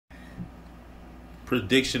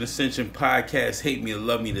Prediction Ascension Podcast. Hate me or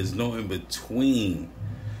love me, there's no in between.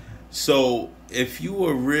 So, if you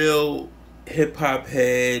were a real hip hop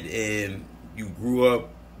head and you grew up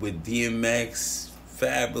with DMX,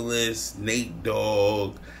 Fabulous, Nate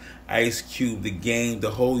Dogg, Ice Cube, The Game,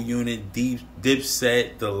 the whole unit,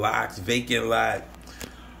 Dipset, The Lox, Vacant Lot,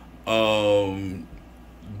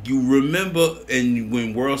 you remember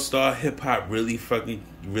when World Star Hip Hop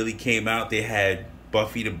really came out, they had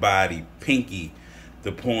Buffy the Body, Pinky,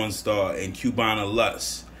 the porn star, and Cubana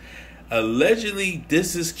Lust. Allegedly,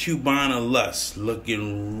 this is Cubana Lust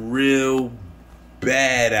looking real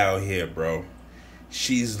bad out here, bro.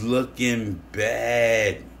 She's looking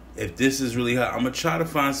bad. If this is really her, I'm going to try to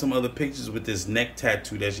find some other pictures with this neck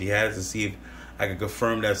tattoo that she has to see if I can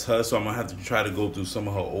confirm that's her. So I'm going to have to try to go through some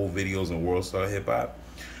of her old videos on World Star Hip Hop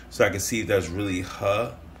so I can see if that's really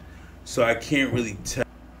her. So I can't really tell.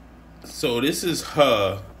 So this is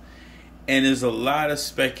her, and there's a lot of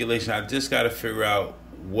speculation. I just got to figure out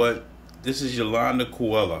what. This is Yolanda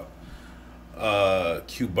Coella,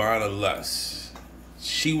 Cubana Lust.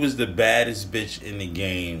 She was the baddest bitch in the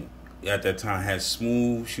game at that time. Had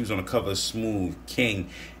Smooth. She was on the cover of Smooth,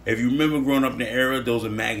 King. If you remember growing up in the era, those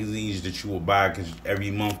are magazines that you would buy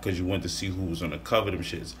every month because you went to see who was on the cover of them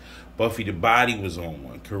shits. Buffy the Body was on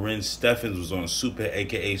one. Corinne Steffens was on Super,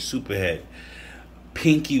 aka Superhead.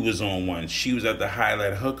 Pinky was on one. She was at the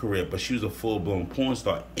highlight of her career, but she was a full-blown porn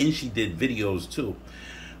star, and she did videos too.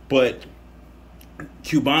 But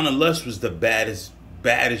Cubana Lust was the baddest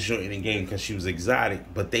joint in the game because she was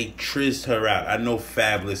exotic, but they trizzed her out. I know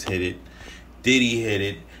Fabulous hit it, Diddy hit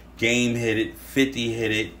it, Game hit it, 50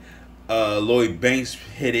 hit it, Lloyd Banks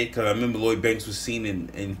hit it, because I remember Lloyd Banks was seen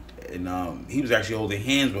in he was actually holding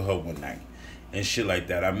hands with her one night and shit like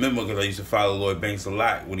that. I remember because I used to follow Lloyd Banks a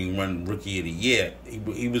lot when he won Rookie of the Year.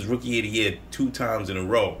 He was Rookie of the Year 2 times in a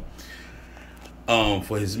row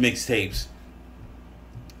for his mixtapes.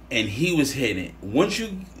 And he was hitting it. Once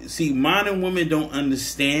you see, modern women don't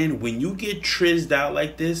understand when you get trizzed out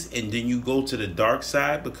like this and then you go to the dark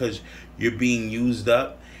side because you're being used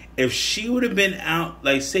up. If she would have been out,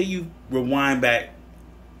 like say you rewind back,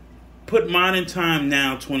 put modern time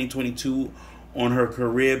now, 2022, on her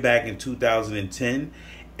career back in 2010.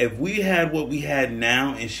 If we had what we had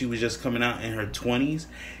now and she was just coming out in her 20s,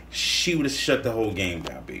 she would have shut the whole game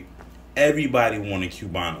down, baby. Everybody wanted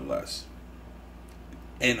Cubana Lust.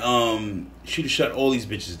 And she'd have shut all these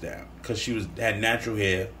bitches down because she had natural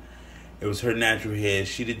hair. It was her natural hair.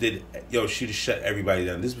 She'd have shut everybody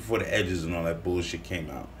down. This is before the edges and all that bullshit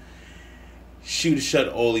came out. She would have shut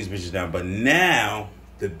all these bitches down. But now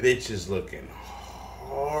the bitch is looking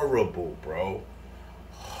horrible, bro.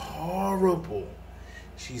 Horrible.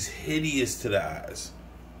 She's hideous to the eyes.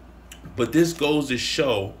 But this goes to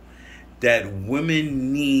show that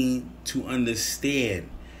women need to understand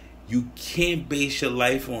you can't base your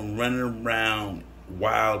life on running around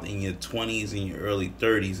wild in your 20s and your early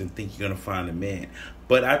 30s and think you're going to find a man.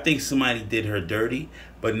 But I think somebody did her dirty.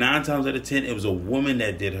 But 9 times out of 10, it was a woman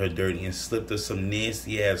that did her dirty and slipped her some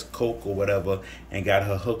nasty-ass coke or whatever and got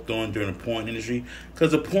her hooked on during the porn industry.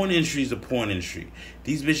 Because the porn industry is the porn industry.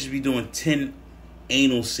 These bitches be doing 10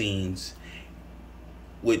 anal scenes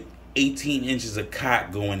with 18 inches of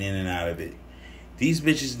cock going in and out of it. These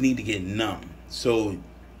bitches need to get numb. So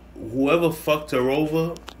whoever fucked her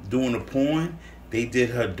over doing the porn, they did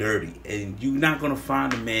her dirty. And you're not going to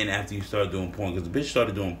find a man after you start doing porn because the bitch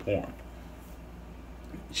started doing porn.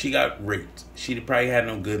 She got raped. She probably had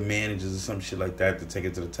no good managers or some shit like that to take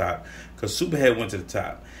it to the top because Superhead went to the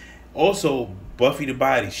top. Also, Buffy the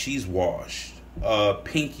Body, she's washed.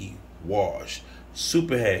 Pinky, washed.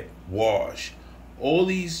 Superhead, washed. All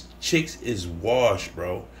these chicks is washed,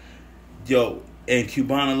 bro. Yo, and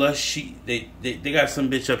Cubana Lust, they got some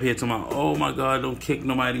bitch up here talking about, oh my God, don't kick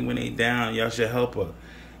nobody when they down. Y'all should help her.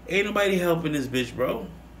 Ain't nobody helping this bitch, bro.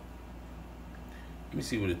 Let me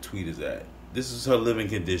see where the tweet is at. This is her living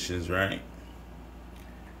conditions, right?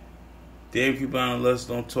 Damn, Cubana Lust,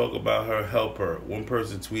 don't talk about her, help her. One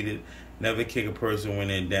person tweeted, never kick a person when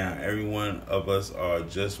they're down. Every one of us are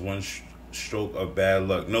just one stroke of bad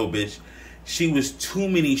luck. No, bitch. She was too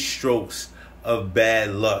many strokes of bad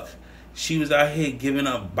luck. She was out here giving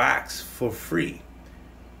up box for free.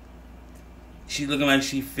 She looking like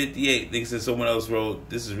she 58. They said someone else wrote,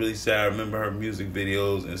 this is really sad. I remember her music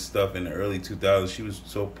videos and stuff in the early 2000s. She was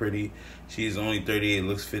so pretty. She is only 38,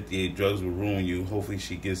 looks 58. Drugs will ruin you. Hopefully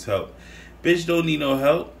she gets help. Bitch don't need no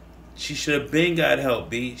help. She should have been got help,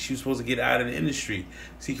 B. She was supposed to get out of the industry.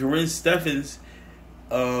 See, Corinne Steffens,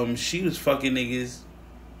 she was fucking niggas.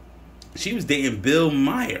 She was dating Bill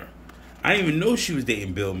Meyer. I didn't even know she was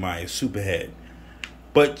dating Bill Meyer, Superhead.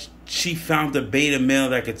 But she found a beta male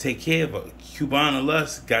that could take care of her. Cubana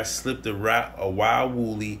Lust got slipped a wild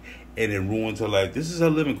woolly and it ruined her life. This is her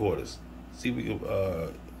living quarters. See if we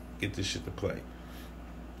can get this shit to play.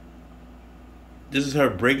 This is her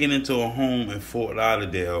breaking into a home in Fort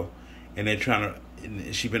Lauderdale, and they're trying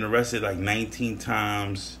to. She's been arrested like 19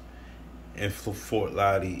 times in Fort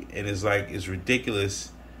Lauderdale, and it's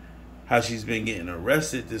ridiculous how she's been getting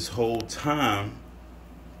arrested this whole time,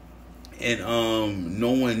 and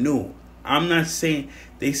no one knew. I'm not saying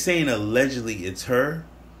they saying allegedly it's her,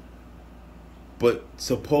 but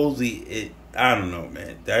supposedly it. I don't know,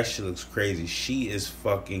 man. That shit looks crazy. She is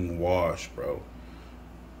fucking washed, bro.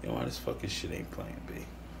 You know why this fucking shit ain't playing, B?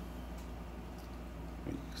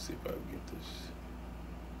 Let me see if I can get this.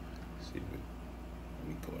 See if let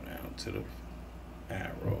me go down to the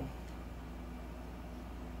arrow.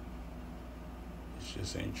 It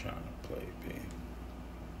just ain't trying to play, B.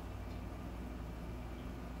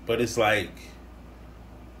 But it's like,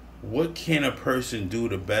 what can a person do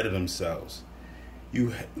to better themselves?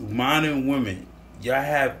 You modern women, y'all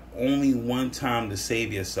have only one time to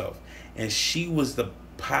save yourself, and she was the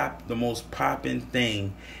most popping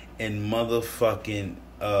thing in motherfucking.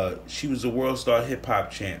 She was the world star hip hop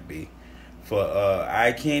champ, B. For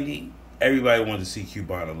Eye Candy, everybody wanted to see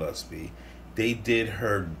Cubana Lust, B. They did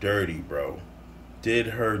her dirty, bro. Did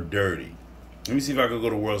her dirty. Let me see if I can go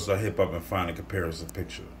to World Star Hip Hop and find a comparison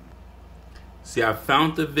picture. See, I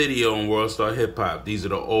found the video on World Star Hip Hop. These are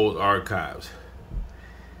the old archives.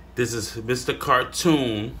 This is Mr.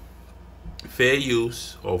 Cartoon, Fair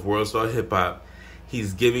Use of World Star Hip Hop.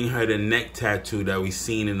 He's giving her the neck tattoo that we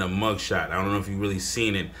seen in the mugshot. I don't know if you really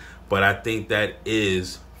seen it, but I think that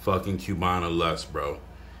is fucking Cubana Lust, bro.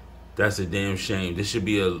 That's a damn shame. This should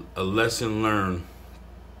be a lesson learned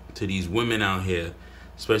to these women out here,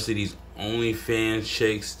 especially these OnlyFans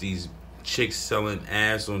chicks, these chicks selling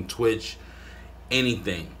ass on Twitch,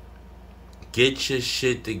 anything. Get your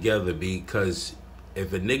shit together, because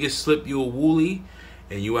if a nigga slip you a wooly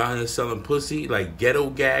and you out here selling pussy, like ghetto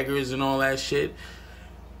gaggers and all that shit,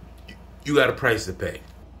 you got a price to pay.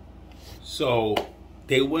 So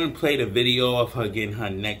they wouldn't play the video of her getting her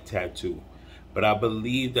neck tattoo, but I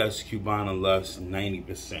believe that's Cubana Lust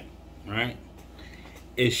 90%, right?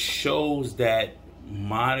 It shows that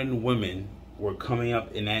modern women were coming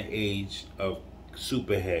up in that age of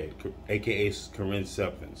Superhead, aka Corinne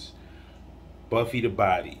Stephens, Buffy the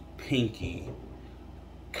Body, Pinky,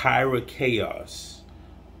 Kyra Chaos,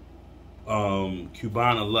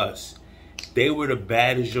 Cubana Lust. They were the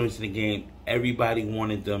baddest joints in the game. Everybody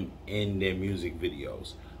wanted them in their music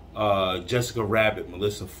videos. Jessica Rabbit,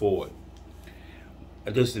 Melissa Ford,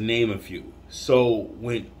 just to name a few. So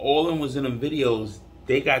when all of them was in them videos,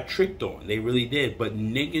 they got tricked on. They really did. But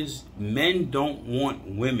men don't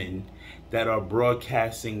want women that are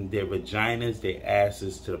broadcasting their vaginas, their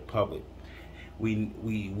asses to the public. We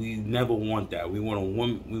never want that. We want a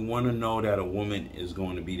woman. We want to know that a woman is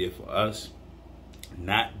going to be there for us,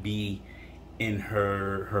 not be in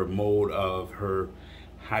her mode of her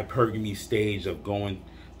hypergamy stage of going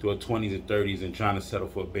to her 20s and 30s and trying to settle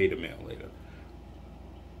for a beta male later.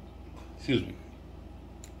 Excuse me.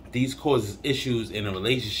 These causes issues in a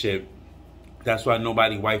relationship. That's why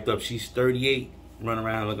nobody wiped up. She's 38, running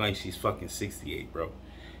around looking like she's fucking 68, bro.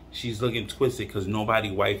 She's looking twisted because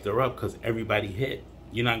nobody wiped her up because everybody hit.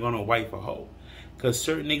 You're not going to wipe a hoe. Because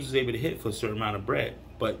certain niggas was able to hit for a certain amount of bread.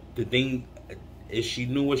 But the thing, if she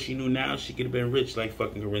knew what she knew now, she could have been rich like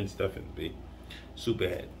fucking Corinne Stephens, B.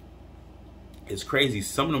 Superhead. It's crazy.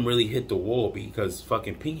 Some of them really hit the wall because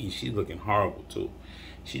fucking Pinky, she's looking horrible too.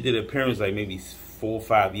 She did an appearance like maybe 4 or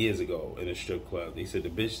 5 years ago in a strip club. They said the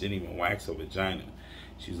bitch didn't even wax her vagina.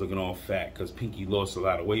 She was looking all fat because Pinky lost a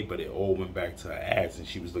lot of weight, but it all went back to her ass and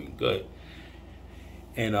she was looking good.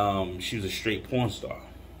 And she was a straight porn star.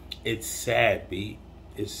 It's sad, B.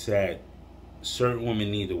 It's sad. Certain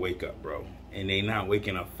women need to wake up, bro. And they not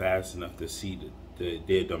waking up fast enough to see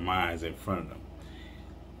their demise in front of them.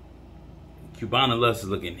 Cubana Lust is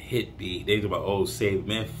looking hit, B. They talk about, oh, save,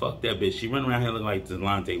 man, fuck that bitch. She run around here looking like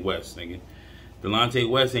Delonte West, nigga. Delonte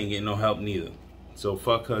West ain't getting no help neither. So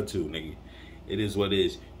fuck her too, nigga. It is what it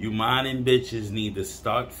is. You modern bitches need to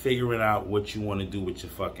start figuring out what you want to do with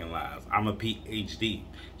your fucking lives. I'm a PhD.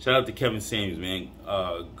 Shout out to Kevin Samuels, man.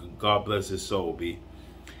 God bless his soul, B.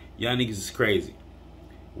 Y'all niggas is crazy.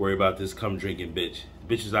 Worry about this cum drinking bitch.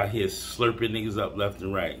 Bitches out here slurping niggas up left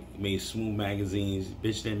and right. Made smooth magazines.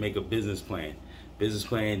 Bitch didn't make a business plan.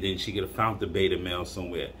 Then she could have found the beta male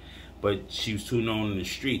somewhere. But she was too known in the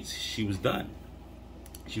streets. She was done.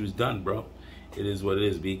 She was done, bro. It is what it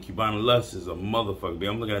is, B. Cubana Lust is a motherfucker, B.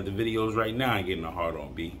 I'm looking at the videos right now and getting a hard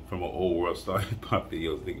on, B. From an old world star hip hop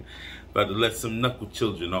videos, nigga. About to let some knuckle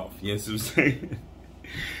children off. You know what I'm saying?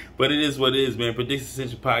 But it is what it is, man. Predicts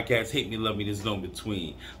Essential Podcast. Hate me, love me. There's no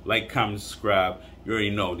between. Like, comment, subscribe. You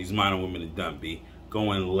already know these minor women are done, B.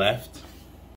 Going left.